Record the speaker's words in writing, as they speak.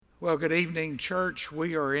Well, good evening, church.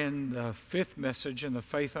 We are in the fifth message in the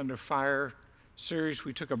Faith Under Fire series.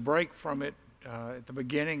 We took a break from it at the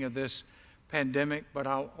beginning of this pandemic, but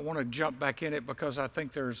I want to jump back in it because I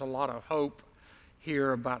think there's a lot of hope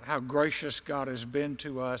here about how gracious God has been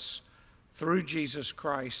to us through Jesus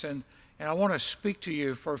Christ. And I want to speak to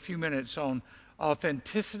you for a few minutes on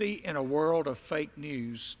authenticity in a world of fake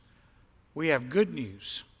news. We have good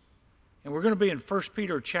news. And we're going to be in 1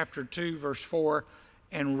 Peter chapter 2, verse 4,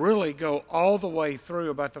 and really go all the way through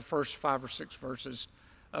about the first 5 or 6 verses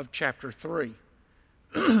of chapter 3.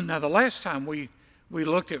 Now, the last time we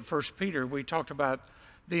looked at 1 Peter, we talked about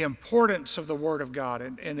the importance of the Word of God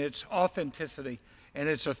and its authenticity and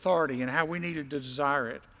its authority and how we needed to desire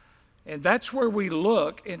it. And that's where we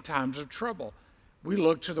look in times of trouble. We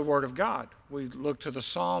look to the Word of God. We look to the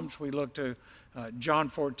Psalms. We look to John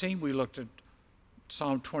 14. We looked at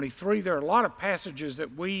Psalm 23. There are a lot of passages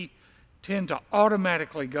that we tend to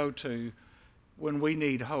automatically go to when we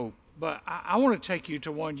need hope. But I want to take you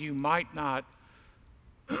to one you might not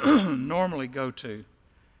normally go to.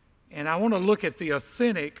 And I want to look at the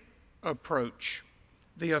authentic approach.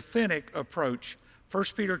 The authentic approach. 1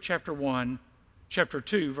 Peter chapter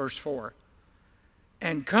 2, verse 4.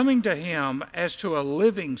 And coming to him as to a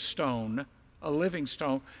living stone,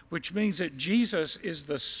 which means that Jesus is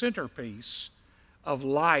the centerpiece of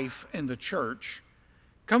life in the church.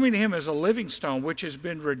 Coming to him as a living stone, which has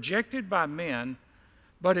been rejected by men,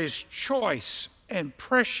 but is choice and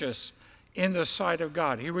precious in the sight of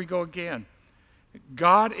God. Here we go again.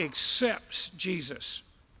 God accepts Jesus.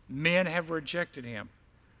 Men have rejected him.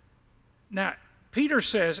 Now, Peter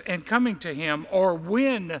says, and coming to him, or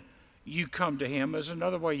when you come to him, is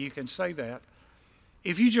another way you can say that.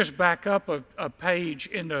 If you just back up a page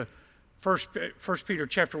in the 1 Peter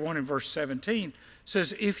chapter 1 and verse 17,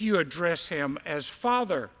 says, if you address him as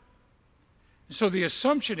Father. So the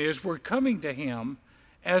assumption is we're coming to him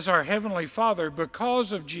as our Heavenly Father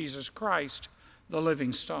because of Jesus Christ, the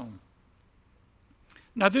living stone.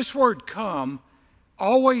 Now this word come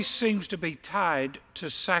always seems to be tied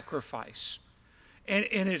to sacrifice. And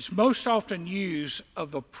it's most often used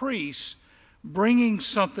of a priest bringing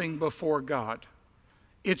something before God.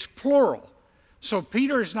 It's plural. So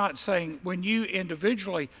Peter is not saying when you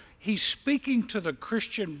individually, he's speaking to the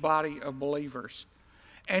Christian body of believers.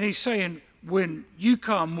 And he's saying when you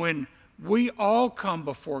come, when we all come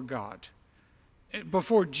before God,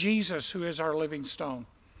 before Jesus who is our living stone.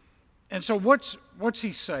 And so what's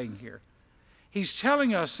he saying here? He's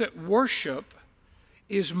telling us that worship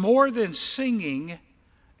is more than singing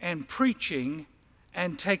and preaching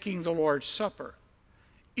and taking the Lord's Supper.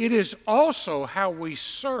 It is also how we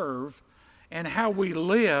serve and how we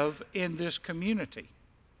live in this community.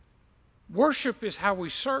 Worship is how we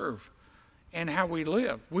serve and how we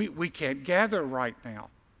live. We can't gather right now,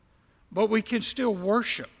 but we can still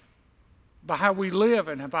worship by how we live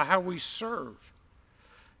and by how we serve.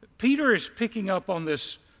 Peter is picking up on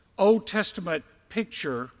this Old Testament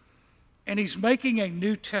picture, and he's making a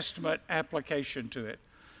New Testament application to it.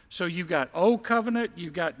 So you've got Old Covenant,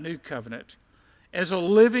 you've got New Covenant. As a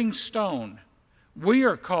living stone, we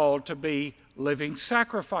are called to be living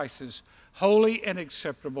sacrifices, holy and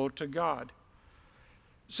acceptable to God.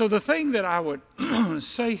 So the thing that I would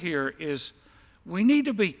say here is we need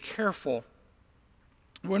to be careful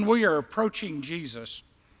when we are approaching Jesus,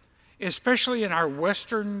 especially in our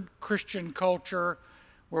Western Christian culture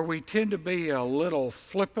where we tend to be a little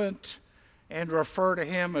flippant and refer to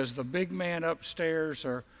him as the big man upstairs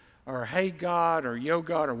or hey God or yo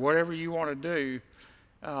God or whatever you want to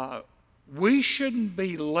do. We shouldn't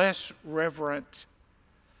be less reverent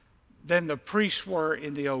than the priests were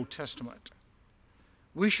in the Old Testament.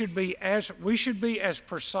 We should be as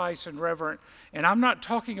precise and reverent. And I'm not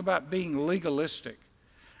talking about being legalistic.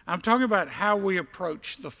 I'm talking about how we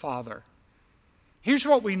approach the Father. Here's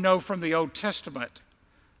what we know from the Old Testament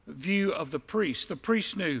view of the priest. The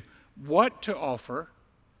priest knew what to offer.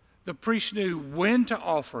 The priest knew when to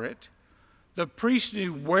offer it. The priest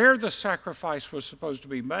knew where the sacrifice was supposed to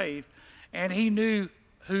be made, and he knew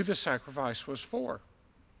who the sacrifice was for.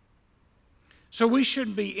 So we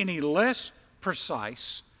shouldn't be any less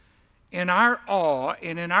precise in our awe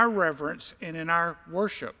and in our reverence and in our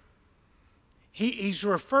worship. He's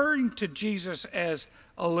referring to Jesus as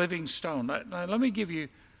a living stone. Now, let me give you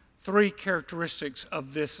 3 characteristics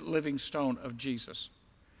of this living stone of Jesus.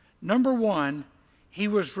 Number 1, he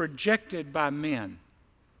was rejected by men.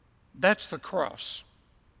 That's the cross.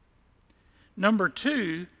 Number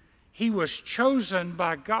 2, he was chosen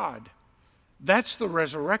by God. That's the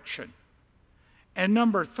resurrection. And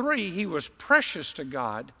number 3, he was precious to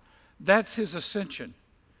God. That's his ascension.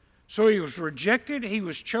 So he was rejected, he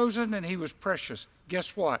was chosen, and he was precious.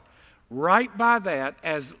 Guess what? Right by that,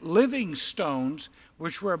 as living stones,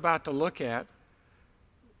 which we're about to look at,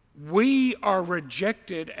 we are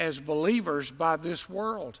rejected as believers by this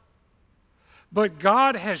world. But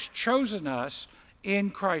God has chosen us in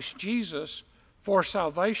Christ Jesus for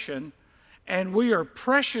salvation, and we are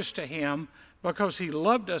precious to him because he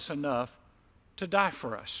loved us enough to die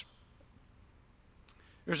for us.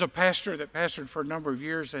 There's a pastor that pastored for a number of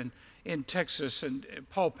years in Texas, and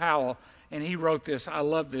Paul Powell, and he wrote this. I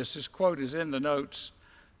love this. His quote is in the notes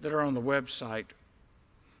that are on the website.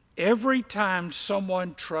 Every time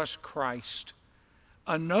someone trusts Christ,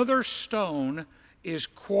 another stone is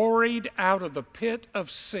quarried out of the pit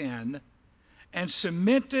of sin and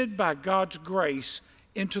cemented by God's grace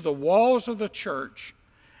into the walls of the church,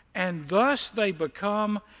 and thus they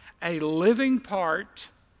become a living part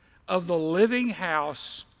of the living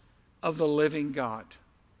house of the living God.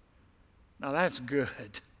 Now that's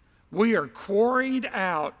good. We are quarried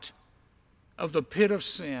out of the pit of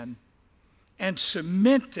sin and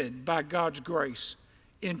cemented by God's grace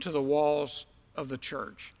into the walls of the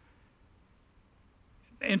church.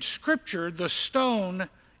 In Scripture, the stone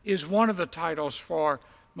is one of the titles for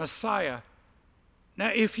Messiah.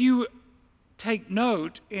 Now, if you take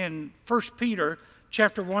note in 1 Peter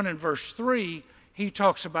chapter 1 and verse 3, he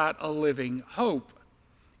talks about a living hope.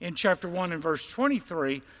 In chapter 1 and verse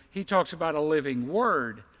 23, he talks about a living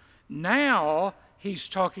word. Now, he's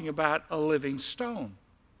talking about a living stone.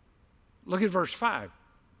 Look at verse 5.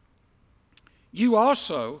 You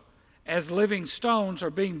also, as living stones,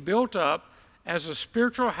 are being built up as a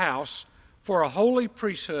spiritual house for a holy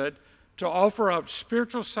priesthood to offer up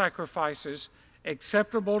spiritual sacrifices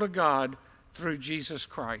acceptable to God through Jesus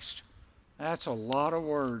Christ. That's a lot of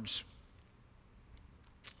words.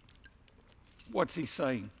 What's he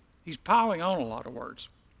saying? He's piling on a lot of words.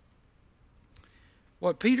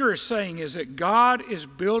 What Peter is saying is that God is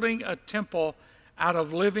building a temple out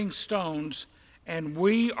of living stones, and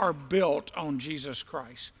we are built on Jesus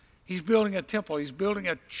Christ. He's building a temple. He's building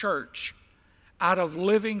a church out of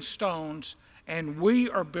living stones, and we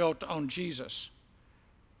are built on Jesus.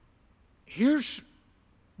 Here's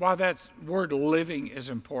why that word living is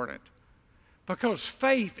important. Because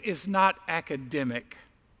faith is not academic.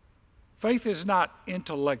 Faith is not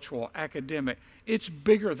intellectual, academic. It's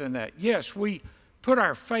bigger than that. Yes, we put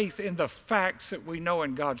our faith in the facts that we know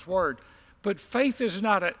in God's Word, but faith is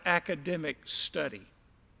not an academic study.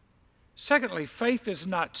 Secondly, faith is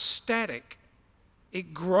not static.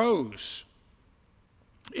 It grows.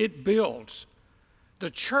 It builds.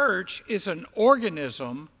 The church is an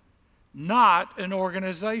organism, not an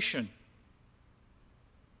organization.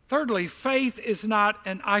 Thirdly, faith is not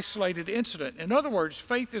an isolated incident. In other words,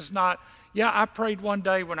 faith is not, I prayed one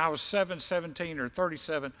day when I was 17, or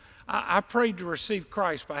 37. I prayed to receive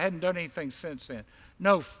Christ, but I hadn't done anything since then.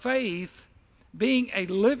 No, faith, being a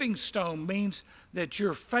living stone, means that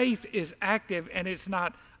your faith is active and it's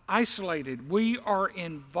not isolated. We are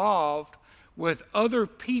involved with other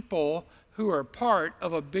people who are part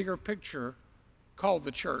of a bigger picture called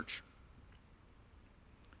the church.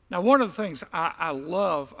 Now, one of the things I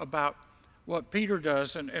love about what Peter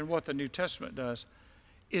does and what the New Testament does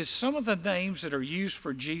is some of the names that are used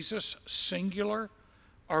for Jesus, singular,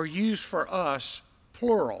 are used for us,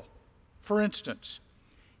 plural. For instance,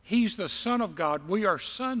 he's the Son of God. We are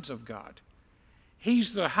sons of God.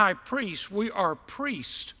 He's the high priest. We are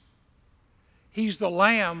priests. He's the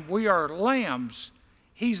lamb. We are lambs.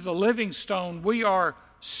 He's the living stone. We are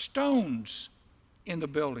stones in the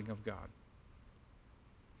building of God.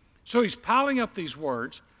 So he's piling up these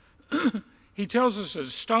words. He tells us that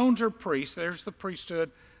stones are priests. There's the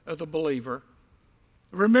priesthood of the believer.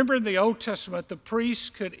 Remember, in the Old Testament, the priests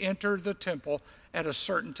could enter the temple at a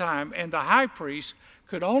certain time, and the high priest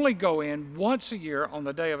could only go in once a year on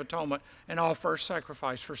the Day of Atonement and offer a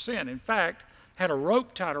sacrifice for sin. In fact, had a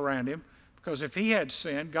rope tied around him, because if he had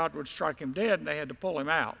sinned, God would strike him dead, and they had to pull him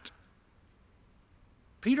out.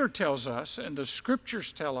 Peter tells us, and the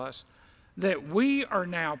Scriptures tell us, that we are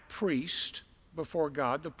now priests before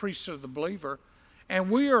God, the priesthood of the believer, and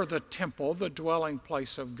we are the temple, the dwelling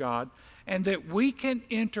place of God, and that we can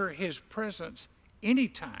enter his presence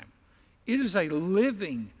anytime. It is a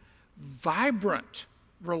living, vibrant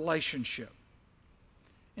relationship.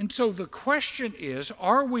 And so the question is,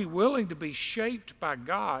 are we willing to be shaped by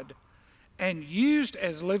God and used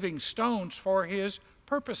as living stones for his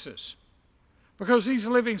purposes? Because these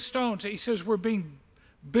living stones, he says, we're being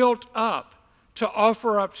built up to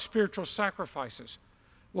offer up spiritual sacrifices.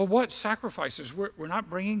 Well, what sacrifices? We're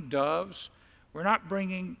not bringing doves. We're not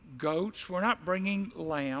bringing goats. We're not bringing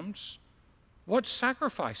lambs. What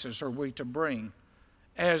sacrifices are we to bring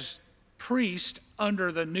as priest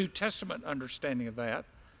under the New Testament understanding of that,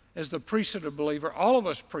 as the priesthood of believer, all of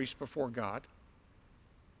us priests before God?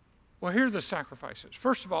 Well, here are the sacrifices.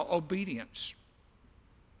 First of all, obedience.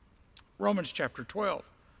 Romans chapter 12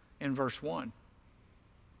 in verse 1.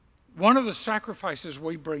 One of the sacrifices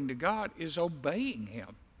we bring to God is obeying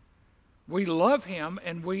Him. We love Him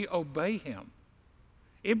and we obey Him.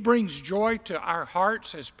 It brings joy to our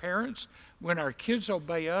hearts as parents when our kids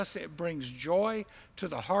obey us. It brings joy to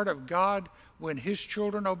the heart of God when His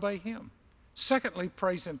children obey Him. Secondly,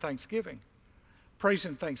 praise and thanksgiving. Praise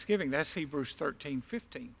and thanksgiving, that's Hebrews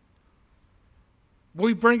 13:15.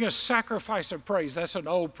 We bring a sacrifice of praise. That's an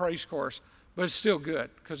old praise chorus, but it's still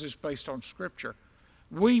good because it's based on Scripture.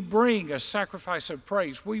 We bring a sacrifice of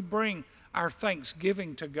praise. We bring our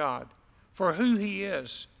thanksgiving to God for who He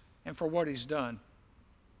is and for what He's done.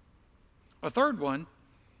 A third one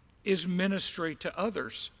is ministry to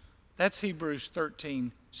others. That's Hebrews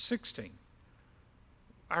 13:16.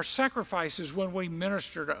 Our sacrifice is when we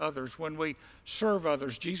minister to others, when we serve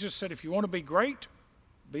others. Jesus said, if you want to be great,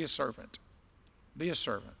 be a servant. Be a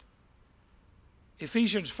servant.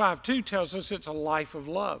 Ephesians 5:2 tells us it's a life of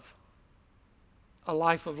love. A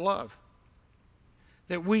life of love.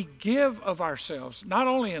 That we give of ourselves, not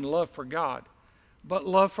only in love for God, but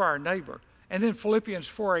love for our neighbor. And then Philippians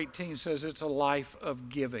 4:18 says it's a life of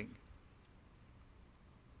giving.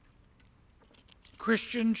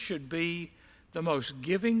 Christians should be the most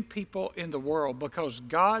giving people in the world because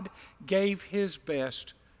God gave His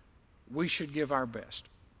best. We should give our best.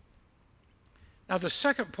 Now, the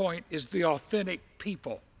second point is the authentic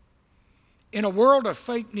people. In a world of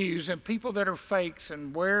fake news and people that are fakes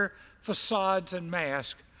and wear facades and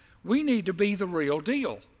masks, we need to be the real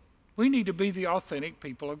deal. We need to be the authentic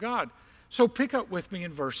people of God. So pick up with me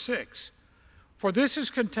in verse 6. For this is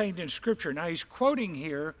contained in Scripture. Now, he's quoting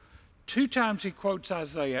here. 2 times he quotes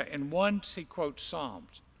Isaiah, and once he quotes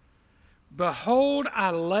Psalms. Behold,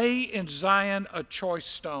 I lay in Zion a choice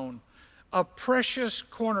stone, a precious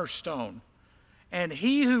cornerstone, and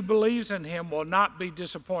he who believes in Him will not be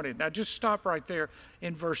disappointed. Now just stop right there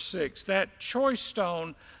in verse 6. That choice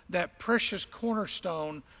stone, that precious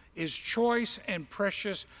cornerstone, is choice and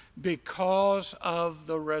precious because of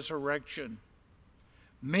the resurrection.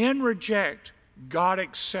 Men reject, God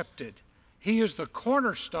accepted. He is the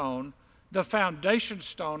cornerstone, the foundation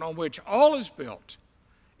stone on which all is built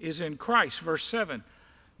is in Christ. Verse 7,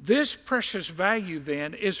 this precious value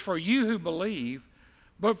then is for you who believe,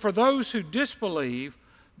 but for those who disbelieve,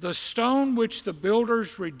 the stone which the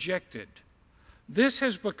builders rejected, this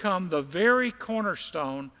has become the very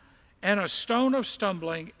cornerstone and a stone of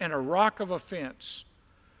stumbling and a rock of offense.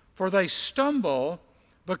 For they stumble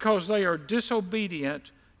because they are disobedient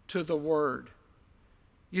to the word.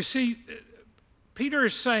 You see, Peter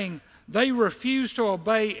is saying they refuse to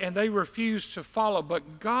obey and they refuse to follow,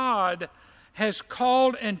 but God has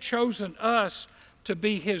called and chosen us to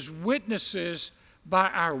be His witnesses by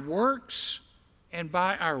our works and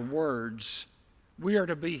by our words. We are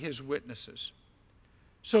to be His witnesses.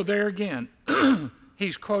 So there again,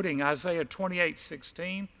 he's quoting Isaiah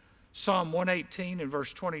 28:16, Psalm 118 in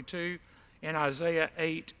verse 22, and Isaiah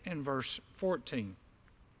 8 in verse 14.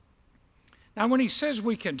 Now when he says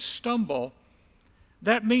we can stumble,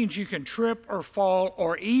 that means you can trip or fall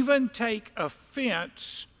or even take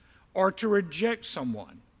offense or to reject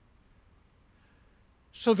someone.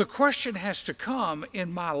 So the question has to come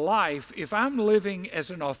in my life, if I'm living as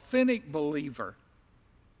an authentic believer,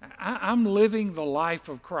 I'm living the life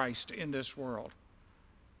of Christ in this world.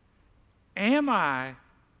 Am I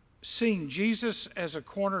seeing Jesus as a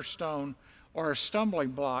cornerstone or a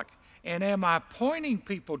stumbling block? And am I pointing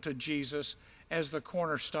people to Jesus as the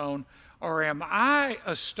cornerstone? Or am I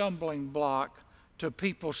a stumbling block to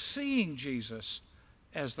people seeing Jesus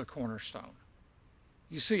as the cornerstone?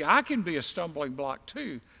 You see, I can be a stumbling block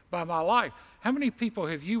too by my life. How many people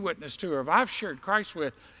have you witnessed to or have I've shared Christ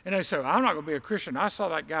with, and they say, I'm not going to be a Christian. I saw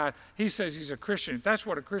that guy. He says he's a Christian. If that's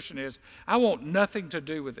what a Christian is, I want nothing to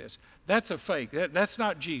do with this. That's a fake. That's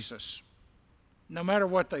not Jesus. No matter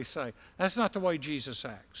what they say. That's not the way Jesus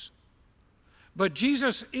acts. But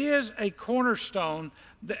Jesus is a cornerstone,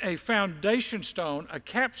 a foundation stone, a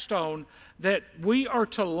capstone that we are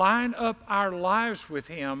to line up our lives with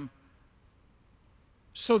Him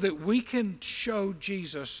so that we can show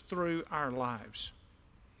Jesus through our lives.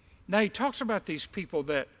 Now he talks about these people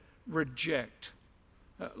that reject.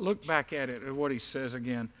 Look back at it, at what he says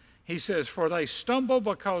again. He says, for they stumble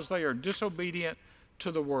because they are disobedient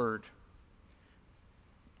to the word.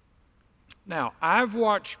 Now, I've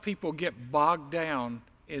watched people get bogged down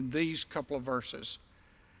in these couple of verses.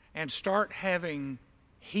 and start having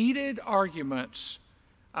heated arguments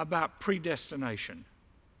about predestination.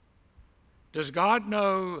 Does God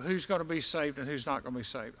know who's going to be saved and who's not going to be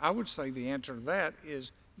saved? I would say the answer to that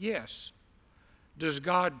is yes. Does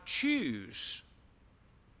God choose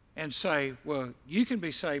and say, well, you can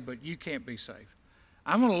be saved, but you can't be saved?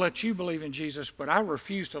 I'm going to let you believe in Jesus, but I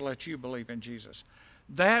refuse to let you believe in Jesus.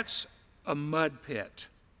 That's a mud pit.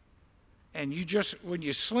 And when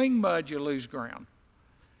you sling mud, you lose ground.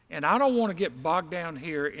 And I don't want to get bogged down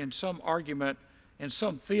here in some argument, in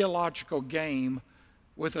some theological game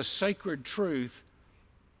with a sacred truth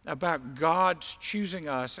about God's choosing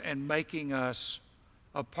us and making us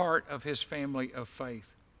a part of his family of faith.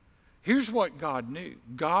 Here's what God knew.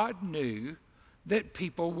 God knew that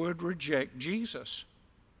people would reject Jesus.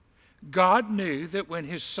 God knew that when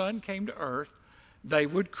his son came to earth, they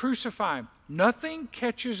would crucify him. Nothing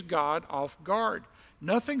catches God off guard.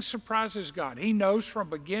 Nothing surprises God. He knows from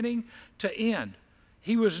beginning to end.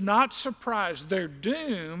 He was not surprised. Their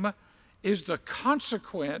doom is the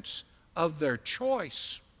consequence of their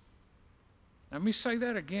choice. Let me say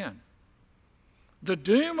that again. The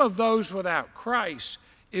doom of those without Christ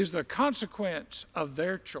is the consequence of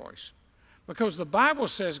their choice. Because the Bible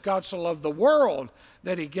says God so loved the world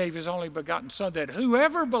that he gave his only begotten Son, that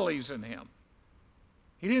whoever believes in him.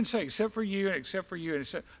 He didn't say except for you and except for you.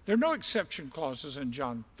 There are no exception clauses in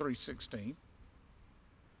John 3:16.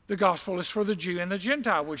 The gospel is for the Jew and the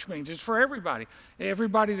Gentile, which means it's for everybody.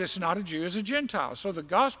 Everybody that's not a Jew is a Gentile. So the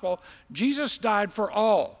gospel, Jesus died for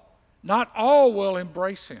all. Not all will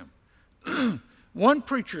embrace him. One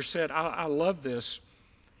preacher said, I love this,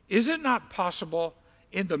 is it not possible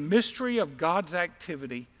in the mystery of God's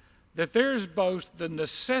activity that there is both the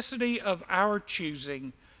necessity of our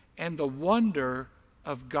choosing and the wonder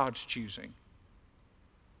of God's choosing?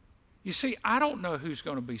 You see, I don't know who's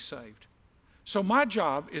going to be saved. So my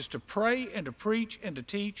job is to pray and to preach and to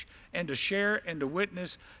teach and to share and to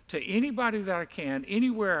witness to anybody that I can,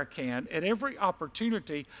 anywhere I can, at every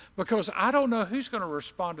opportunity, because I don't know who's going to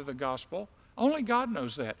respond to the gospel. Only God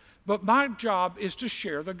knows that. But my job is to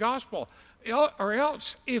share the gospel. Or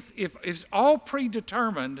else, if it's all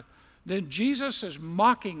predetermined, then Jesus is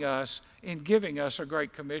mocking us in giving us a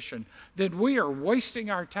great commission. Then we are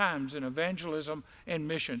wasting our times in evangelism and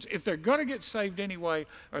missions. If they're going to get saved anyway,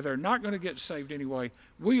 or they're not going to get saved anyway,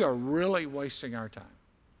 we are really wasting our time.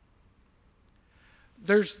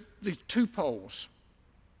 There's the two poles,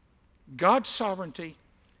 God's sovereignty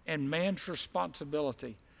and man's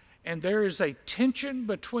responsibility. And there is a tension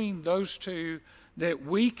between those two that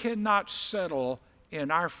we cannot settle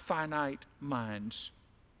in our finite minds.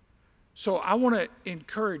 So I want to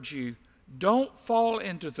encourage you, don't fall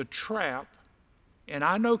into the trap, and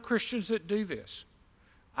I know Christians that do this.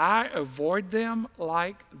 I avoid them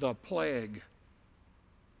like the plague.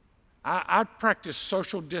 I practice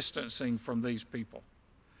social distancing from these people.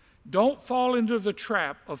 Don't fall into the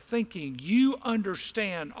trap of thinking you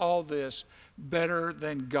understand all this better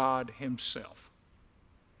than God himself.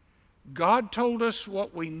 God told us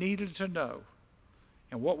what we needed to know.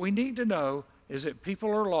 And what we need to know is that people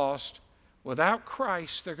are lost. Without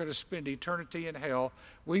Christ, they're going to spend eternity in hell.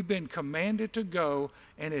 We've been commanded to go,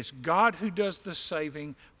 and it's God who does the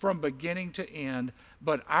saving from beginning to end.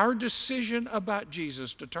 But our decision about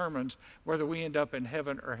Jesus determines whether we end up in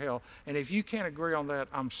heaven or hell. And if you can't agree on that,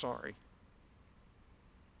 I'm sorry.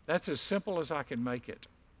 That's as simple as I can make it.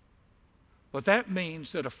 But that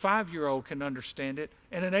means that a 5-year-old can understand it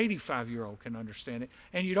and an 85-year-old can understand it.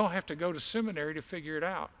 And you don't have to go to seminary to figure it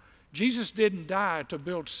out. Jesus didn't die to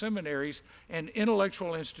build seminaries and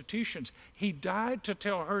intellectual institutions. He died to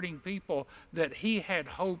tell hurting people that he had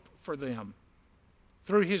hope for them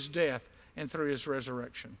through his death and through his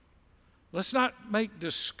resurrection. Let's not make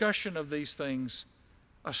discussion of these things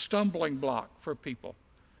a stumbling block for people.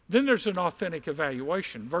 Then there's an authentic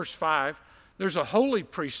evaluation. Verse 5, there's a holy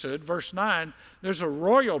priesthood. Verse 9, there's a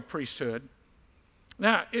royal priesthood.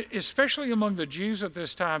 Now, especially among the Jews at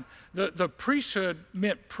this time, the priesthood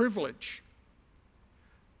meant privilege.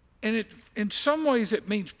 And in some ways it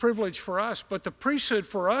means privilege for us, but the priesthood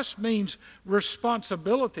for us means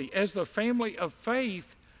responsibility. As the family of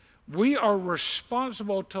faith, we are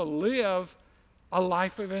responsible to live a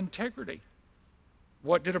life of integrity.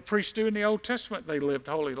 What did a priest do in the Old Testament? They lived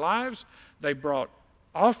holy lives, they brought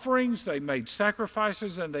offerings, they made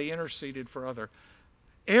sacrifices, and they interceded for others.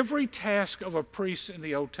 Every task of a priest in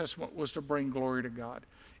the Old Testament was to bring glory to God.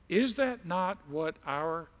 Is that not what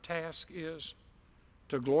our task is?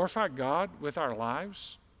 To glorify God with our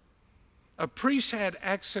lives? A priest had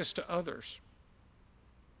access to others.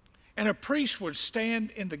 And a priest would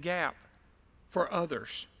stand in the gap for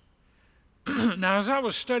others. Now, as I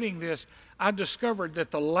was studying this, I discovered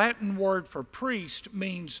that the Latin word for priest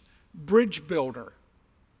means bridge builder.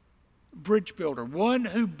 Bridge builder, one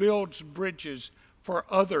who builds bridges for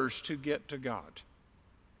others to get to God.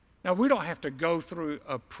 Now, we don't have to go through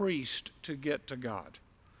a priest to get to God.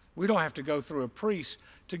 We don't have to go through a priest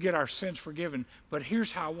to get our sins forgiven. But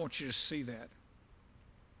here's how I want you to see that.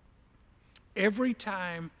 Every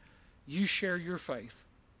time you share your faith,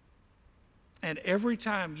 and every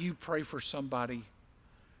time you pray for somebody,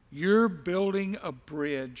 you're building a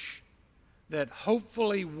bridge that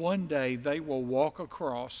hopefully one day they will walk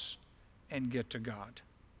across and get to God.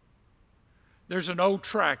 There's an old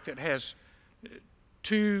track that has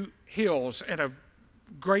two hills and a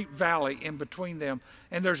great valley in between them,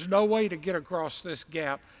 and there's no way to get across this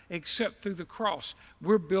gap except through the cross.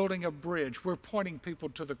 We're building a bridge. We're pointing people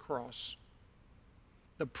to the cross.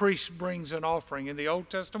 The priest brings an offering. In the Old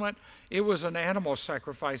Testament, it was an animal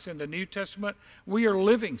sacrifice. In the New Testament, we are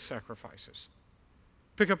living sacrifices.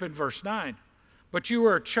 Pick up in verse 9. But you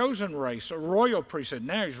are a chosen race, a royal priesthood.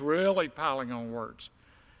 Now he's really piling on words.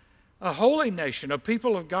 A holy nation, a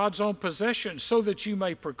people of God's own possession, so that you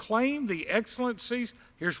may proclaim the excellencies,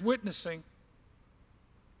 here's witnessing,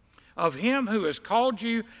 of him who has called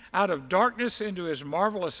you out of darkness into his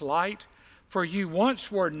marvelous light. For you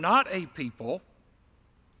once were not a people,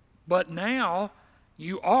 but now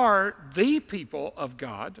you are the people of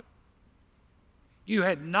God. You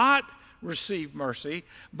had not received mercy,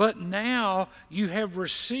 but now you have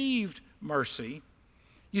received mercy.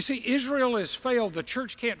 You see, Israel has failed. The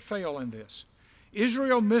church can't fail in this.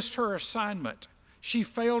 Israel missed her assignment. She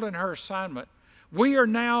failed in her assignment. We are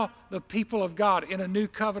now the people of God in a new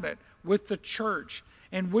covenant with the church,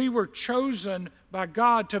 and we were chosen by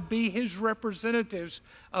God to be his representatives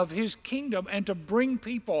of his kingdom and to bring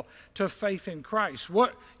people to faith in Christ.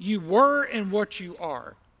 What you were and what you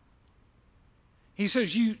are. He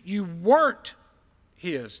says you weren't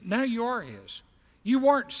his, now you are his. You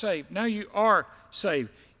weren't saved, now you are saved.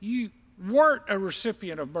 You weren't a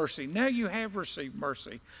recipient of mercy, now you have received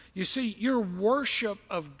mercy. You see, your worship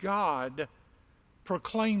of God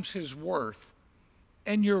proclaims his worth,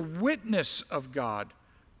 and your witness of God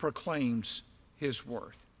proclaims his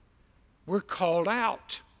worth. We're called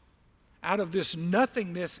out of this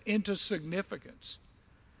nothingness into significance.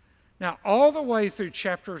 Now, all the way through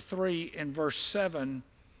chapter 3 and verse 7,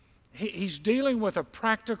 he's dealing with a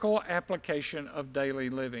practical application of daily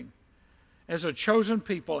living. As a chosen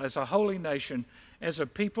people, as a holy nation, as a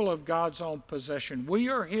people of God's own possession, we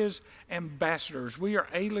are his ambassadors. We are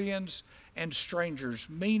aliens and strangers,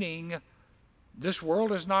 meaning this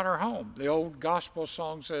world is not our home. The old gospel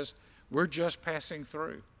song says, we're just passing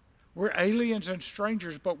through. We're aliens and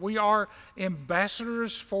strangers, but we are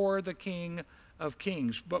ambassadors for the King of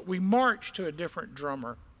Kings. But we march to a different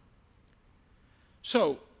drummer.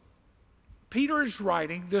 So, Peter is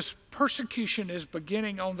writing, this persecution is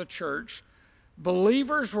beginning on the church.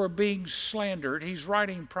 Believers were being slandered. He's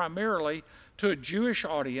writing primarily to a Jewish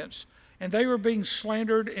audience, and they were being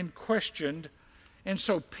slandered and questioned. And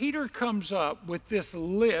so Peter comes up with this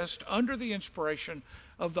list under the inspiration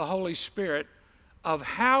of the Holy Spirit of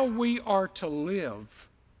how we are to live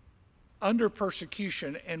under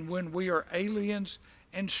persecution and when we are aliens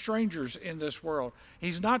and strangers in this world.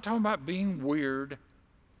 He's not talking about being weird.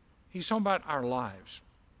 He's talking about our lives.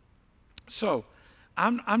 So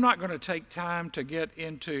I'm not going to take time to get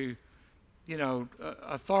into,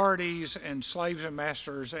 authorities and slaves and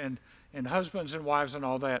masters and husbands and wives and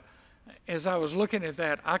all that. As I was looking at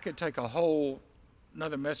that, I could take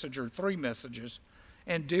another message or 3 messages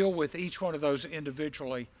and deal with each one of those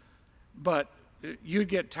individually, but you'd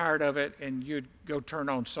get tired of it and you'd go turn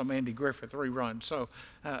on some Andy Griffith rerun. So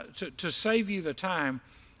to save you the time,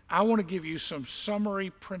 I want to give you some summary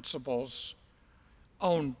principles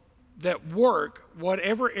on that work,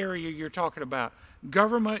 whatever area you're talking about,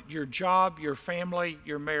 government, your job, your family,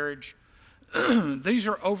 your marriage. These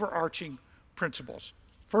are overarching principles.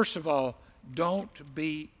 First of all, don't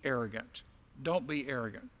be arrogant. Don't be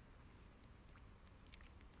arrogant.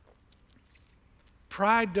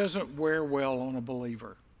 Pride doesn't wear well on a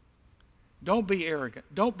believer. Don't be arrogant.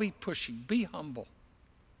 Don't be pushy. Be humble.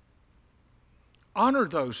 Honor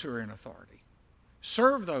those who are in authority.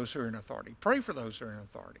 Serve those who are in authority. Pray for those who are in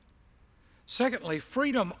authority. Secondly,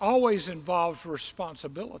 freedom always involves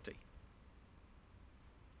responsibility.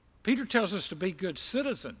 Peter tells us to be good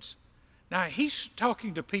citizens. Now, he's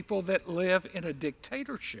talking to people that live in a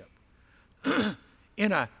dictatorship,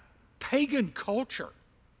 in a pagan culture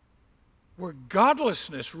where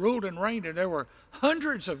godlessness ruled and reigned, and there were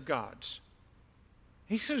hundreds of gods.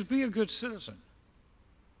 He says, be a good citizen.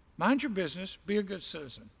 Mind your business, be a good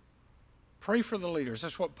citizen. Pray for the leaders.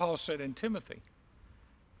 That's what Paul said in Timothy.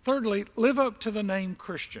 Thirdly, live up to the name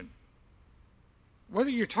Christian. Whether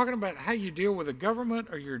you're talking about how you deal with the government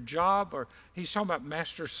or your job, or he's talking about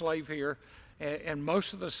master-slave here, and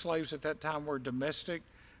most of the slaves at that time were domestic,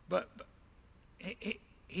 but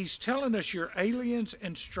he's telling us you're aliens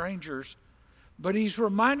and strangers, but he's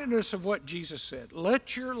reminding us of what Jesus said.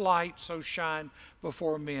 Let your light so shine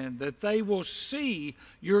before men that they will see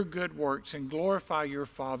your good works and glorify your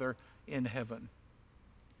Father in heaven.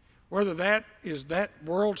 Whether that is that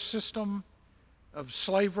world system of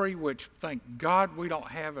slavery, which thank God we don't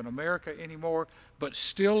have in America anymore, but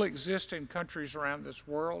still exists in countries around this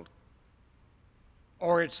world,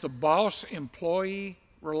 or it's the boss-employee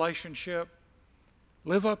relationship,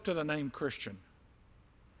 live up to the name Christian.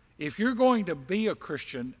 If you're going to be a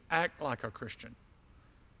Christian, act like a Christian.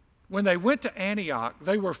 When they went to Antioch,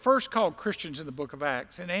 they were first called Christians in the book of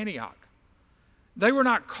Acts in Antioch. They were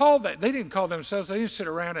not called that. They didn't call themselves, they didn't sit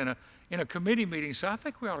around in a committee meeting and say, I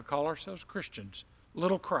think we ought to call ourselves Christians,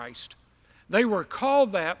 little Christ. They were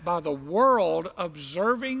called that by the world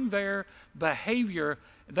observing their behavior.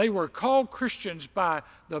 They were called Christians by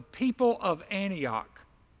the people of Antioch.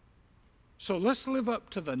 So let's live up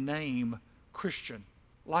to the name Christian,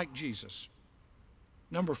 like Jesus.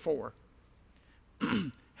 Number 4,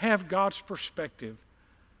 have God's perspective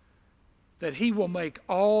that he will make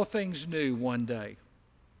all things new one day.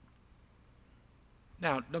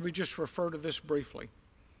 Now, let me just refer to this briefly.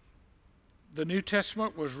 The New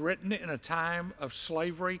Testament was written in a time of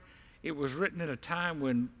slavery. It was written in a time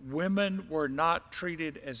when women were not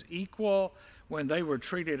treated as equal, when they were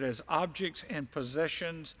treated as objects and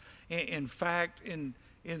possessions. In fact, in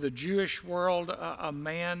the Jewish world, a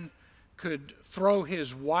man could throw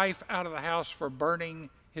his wife out of the house for burning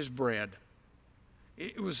his bread.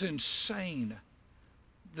 It was insane,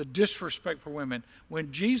 the disrespect for women.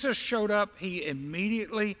 When Jesus showed up, he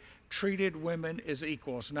immediately treated women as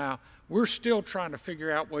equals. Now, we're still trying to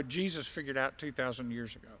figure out what Jesus figured out 2,000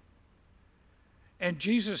 years ago. And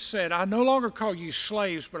Jesus said, I no longer call you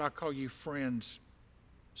slaves, but I call you friends,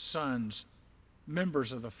 sons,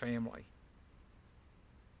 members of the family.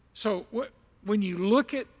 So when you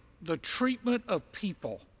look at the treatment of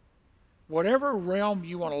people, whatever realm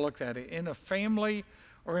you want to look at it, in a family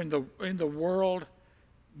or in the world,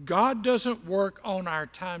 God doesn't work on our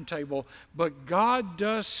timetable, but God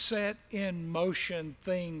does set in motion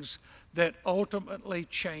things that ultimately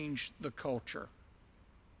change the culture.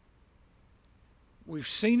 We've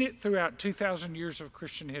seen it throughout 2,000 years of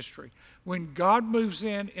Christian history. When God moves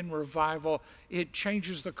in revival, it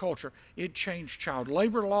changes the culture. It changed child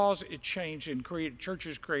labor laws. It changed and created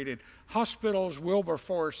churches, created hospitals,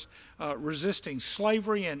 Wilberforce, resisting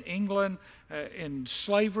slavery in England, in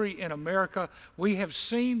slavery in America. We have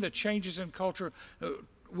seen the changes in culture.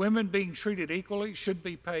 Women being treated equally, should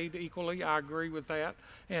be paid equally. I agree with that.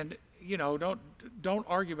 And you know, don't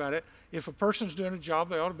argue about it. If a person's doing a job,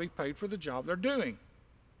 they ought to be paid for the job they're doing.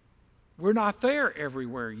 We're not there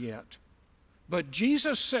everywhere yet. But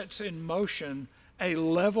Jesus sets in motion a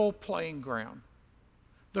level playing ground.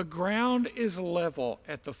 The ground is level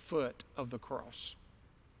at the foot of the cross.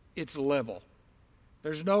 It's level.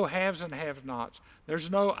 There's no haves and have-nots. There's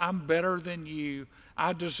no, I'm better than you.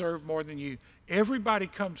 I deserve more than you. Everybody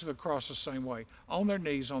comes to the cross the same way, on their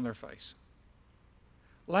knees, on their face.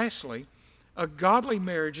 Lastly, a godly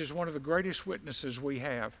marriage is one of the greatest witnesses we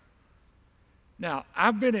have. Now,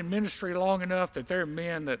 I've been in ministry long enough that there are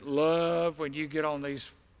men that love when you get on these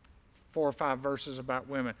 4 or 5 verses about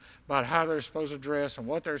women, about how they're supposed to dress and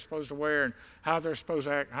what they're supposed to wear and how they're supposed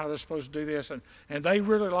to act, how they're supposed to do this. And they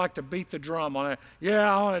really like to beat the drum on it.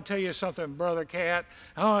 Yeah, I want to tell you something, Brother Cat.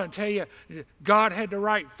 I want to tell you, God had to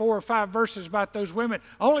write 4 or 5 verses about those women.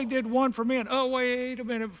 Only did one for men. Oh, wait a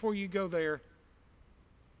minute before you go there.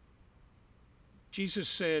 Jesus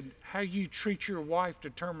said, how you treat your wife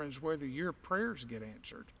determines whether your prayers get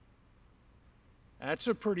answered. That's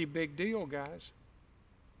a pretty big deal, guys.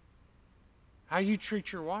 How you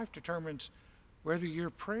treat your wife determines whether your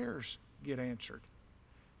prayers get answered.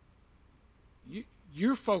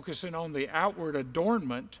 You're focusing on the outward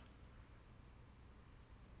adornment.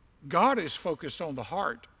 God is focused on the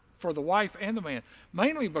heart for the wife and the man,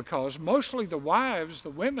 mainly because mostly the wives,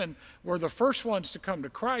 the women, were the first ones to come to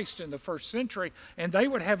Christ in the first century, and they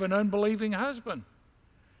would have an unbelieving husband.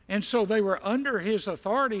 And so they were under his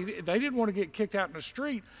authority. They didn't want to get kicked out in the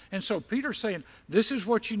street. And so Peter's saying, this is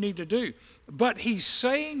what you need to do. But he's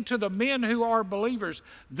saying to the men who are believers,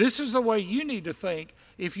 this is the way you need to think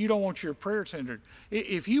if you don't want your prayers hindered.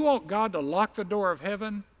 If you want God to lock the door of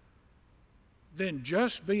heaven, then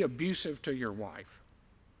just be abusive to your wife.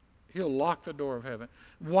 He'll lock the door of heaven.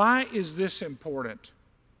 Why is this important?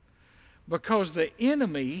 Because the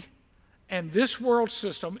enemy and this world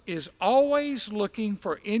system is always looking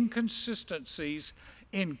for inconsistencies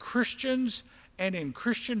in Christians and in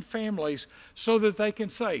Christian families so that they can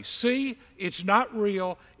say, see, it's not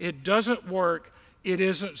real, it doesn't work, it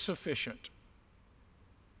isn't sufficient.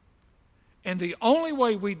 And the only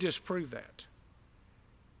way we disprove that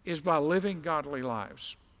is by living godly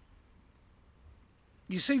lives.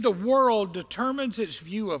 You see, the world determines its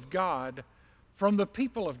view of God from the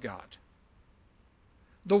people of God.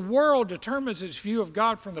 The world determines its view of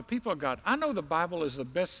God from the people of God. I know the Bible is the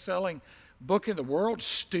best-selling book in the world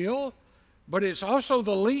still, but it's also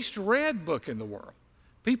the least read book in the world.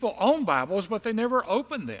 People own Bibles, but they never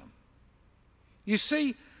open them. You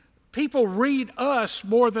see, people read us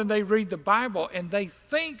more than they read the Bible, and they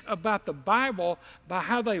think about the Bible by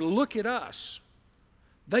how they look at us.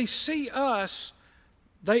 They see us,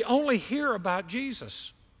 they only hear about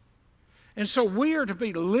Jesus. And so we are to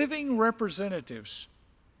be living representatives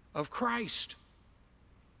of Christ.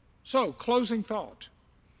 So, closing thought.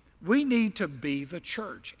 We need to be the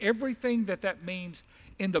church. Everything that means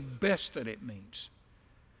in the best that it means.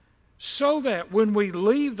 So that when we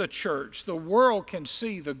leave the church, the world can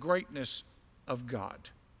see the greatness of God.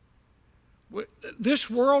 This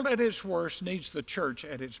world at its worst needs the church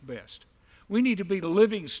at its best. We need to be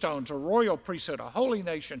living stones, a royal priesthood, a holy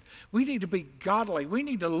nation. We need to be godly. We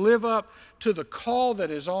need to live up to the call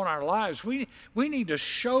that is on our lives. We need to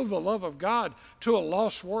show the love of God to a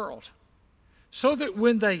lost world so that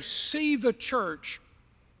when they see the church,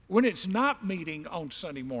 when it's not meeting on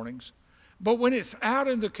Sunday mornings, but when it's out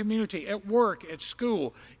in the community, at work, at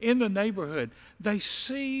school, in the neighborhood, they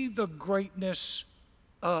see the greatness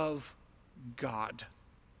of God.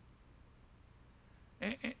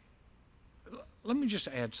 And let me just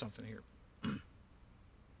add something here.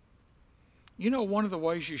 You know, one of the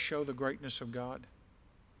ways you show the greatness of God,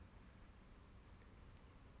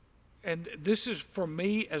 and this is for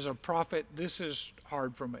me as a prophet, this is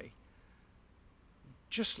hard for me.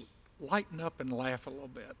 Just lighten up and laugh a little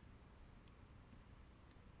bit.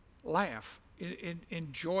 Laugh.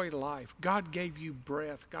 Enjoy life. God gave you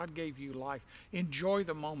breath. God gave you life. Enjoy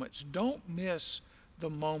the moments. Don't miss the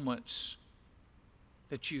moments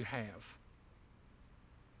that you have.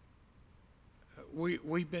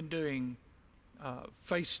 We've been doing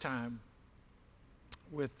FaceTime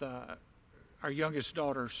with our youngest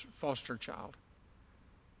daughter's foster child.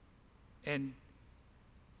 And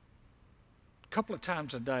a couple of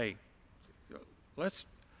times a day, let's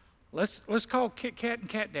call Kit Kat and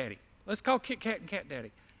Cat Daddy. Let's call Kit Kat and Cat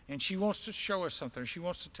Daddy. And she wants to show us something. She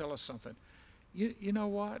wants to tell us something. You know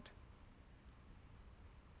what?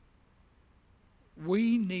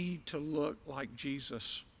 We need to look like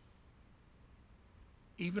Jesus,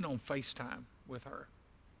 even on FaceTime with her.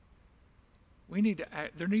 We need to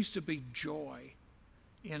act, there needs to be joy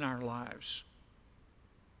in our lives.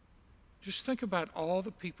 Just think about all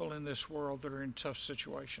the people in this world that are in tough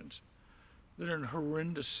situations, that are in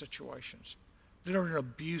horrendous situations, that are in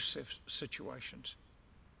abusive situations.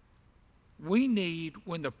 We need,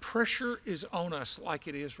 when the pressure is on us like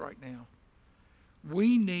it is right now,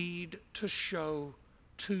 we need to show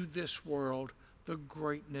to this world the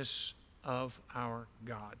greatness of our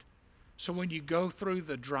God. So when you go through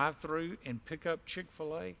the drive-thru and pick up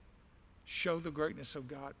Chick-fil-A, show the greatness of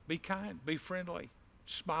God. Be kind, be friendly,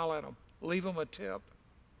 smile at them, leave them a tip.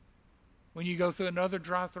 When you go through another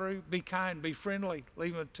drive-thru, be kind, be friendly,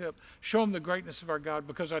 leave them a tip. Show them the greatness of our God,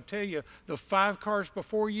 because I tell you, the 5 cars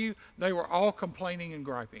before you, they were all complaining and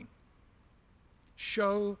griping.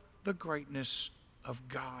 Show the greatness of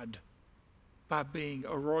God by being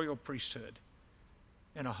a royal priesthood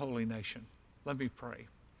and a holy nation. Let me pray.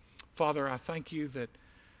 Father, I thank you that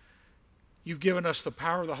you've given us the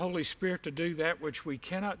power of the Holy Spirit to do that which we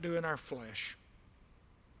cannot do in our flesh.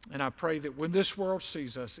 And I pray that when this world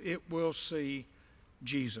sees us, it will see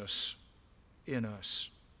Jesus in us.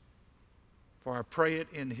 For I pray it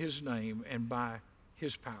in his name and by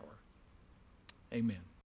his power. Amen.